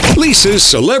Lisa's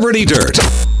Celebrity Dirt.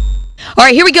 All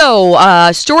right, here we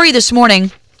go. Story this morning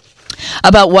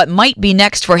about what might be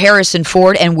next for Harrison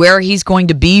Ford and where he's going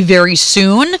to be very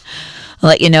soon. I'll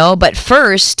let you know. But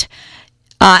first,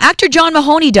 actor John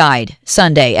Mahoney died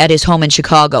Sunday at his home in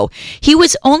Chicago. He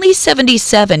was only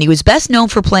 77. He was best known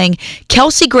for playing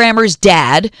Kelsey Grammer's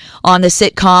dad on the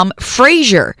sitcom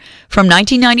Frasier from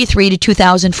 1993 to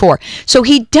 2004. So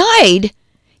he died,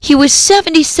 he was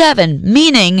 77,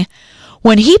 meaning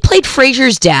when he played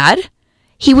Frasier's dad,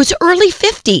 he was early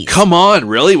 50s. Come on,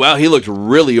 really? Wow, he looked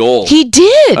really old. He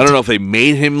did. I don't know if they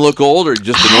made him look old or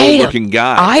just an old-looking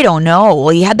guy. I don't know. Well,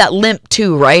 he had that limp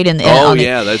too, right?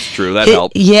 That's true. That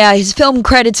helped. Yeah, his film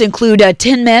credits include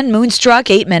 10 Men, Moonstruck,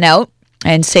 8 Men Out,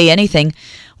 and Say Anything,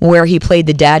 where he played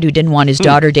the dad who didn't want his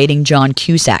daughter dating John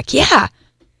Cusack. Yeah.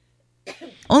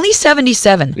 Only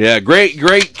 77. Yeah, great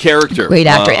character. Great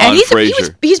actor. And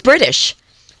he's British.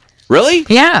 Really?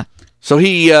 Yeah. So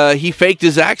he faked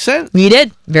his accent? He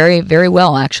did. Very, very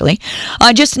well, actually.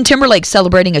 Justin Timberlake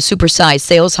celebrating a supersized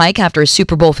sales hike after a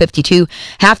Super Bowl 52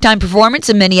 halftime performance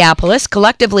in Minneapolis.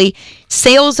 Collectively,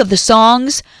 sales of the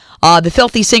songs the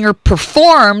Filthy Singer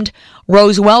performed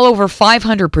rose well over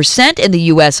 500% in the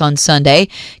U.S. on Sunday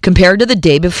compared to the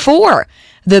day before.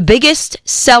 The biggest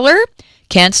seller,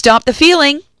 Can't Stop the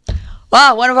Feeling.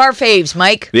 Wow, one of our faves,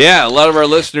 Mike. Yeah, a lot of our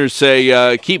listeners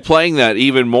say keep playing that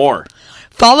even more.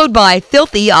 Followed by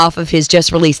Filthy off of his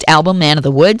just-released album, Man of the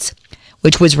Woods,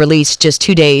 which was released just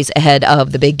 2 days ahead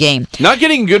of the big game. Not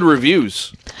getting good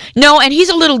reviews. No, and he's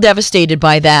a little devastated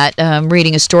by that.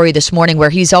 Reading a story this morning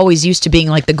where he's always used to being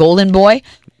like the golden boy.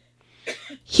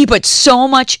 He put so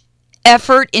much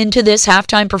effort into this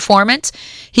halftime performance.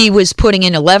 He was putting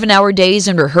in 11-hour days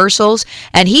and rehearsals,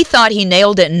 and he thought he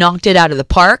nailed it and knocked it out of the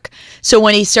park. So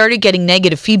when he started getting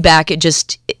negative feedback,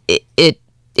 it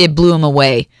blew him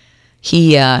away.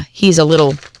 He's a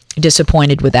little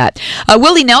disappointed with that.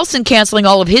 Willie Nelson canceling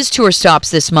all of his tour stops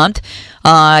this month.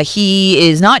 He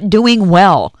is not doing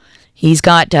well. He's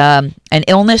got an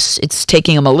illness. It's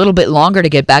taking him a little bit longer to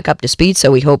get back up to speed,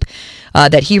 so we hope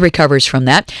that he recovers from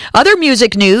that. Other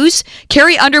music news,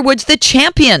 Carrie Underwood's The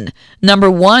Champion,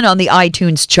 #1 on the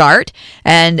iTunes chart,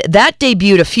 and that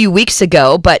debuted a few weeks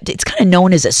ago, but it's kind of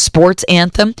known as a sports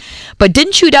anthem, but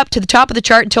didn't shoot up to the top of the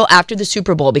chart until after the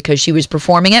Super Bowl because she was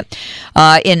performing it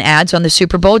in ads on the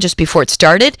Super Bowl just before it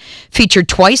started. Featured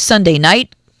twice Sunday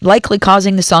night, likely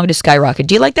causing the song to skyrocket.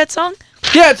 Do you like that song?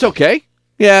 Yeah, it's okay.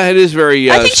 Yeah, it is very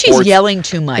I think she's yelling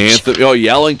too much.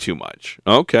 Yelling too much.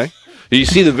 Okay. Did you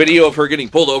see the video of her getting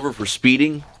pulled over for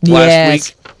speeding last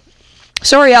week?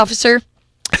 Sorry, officer.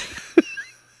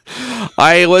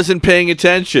 I wasn't paying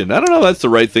attention. I don't know if that's the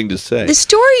right thing to say. The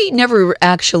story never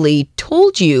actually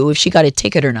told you if she got a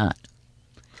ticket or not.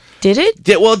 Did it?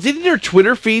 Didn't her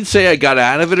Twitter feed say I got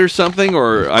out of it or something?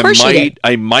 Or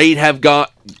I might have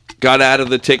got out of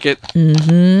the ticket?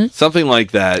 Mm-hmm. Something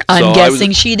like that. I'm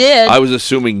guessing she did. I was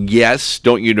assuming yes.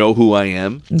 Don't you know who I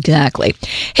am? Exactly.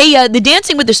 Hey, the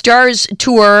Dancing with the Stars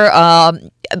tour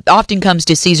often comes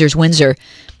to Caesars Windsor,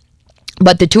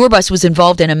 but the tour bus was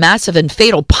involved in a massive and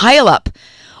fatal pileup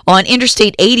on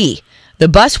Interstate 80. The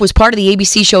bus was part of the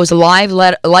ABC show's Live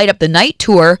Light Up the Night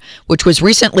tour, which was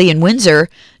recently in Windsor.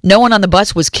 No one on the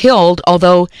bus was killed,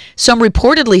 although some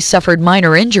reportedly suffered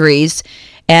minor injuries.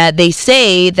 They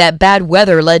say that bad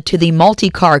weather led to the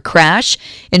multi-car crash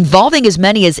involving as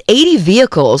many as 80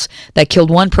 vehicles that killed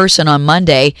one person on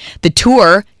Monday. The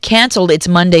tour canceled its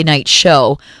Monday night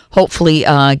show, hopefully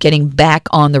getting back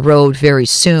on the road very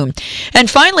soon. And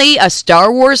finally, a Star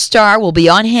Wars star will be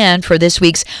on hand for this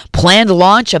week's planned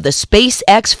launch of the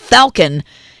SpaceX Falcon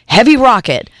Heavy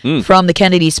rocket from the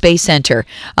Kennedy Space Center.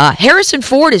 Harrison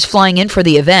Ford is flying in for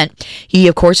the event. He,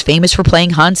 of course, famous for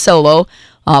playing Han Solo,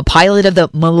 pilot of the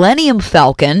Millennium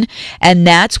Falcon, and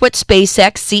that's what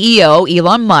SpaceX CEO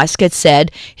Elon Musk had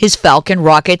said his Falcon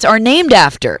rockets are named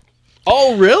after.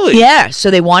 Oh, really? Yeah,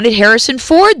 so they wanted Harrison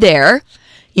Ford there.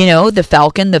 You know, the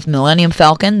Falcon, the Millennium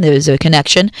Falcon, there's a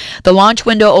connection. The launch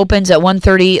window opens at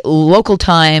 1:30 local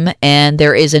time, and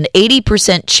there is an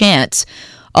 80% chance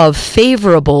of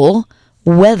favorable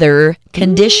weather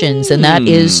conditions, and that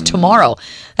is tomorrow.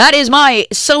 That is my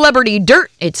Celebrity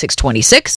Dirt. It's 6:26.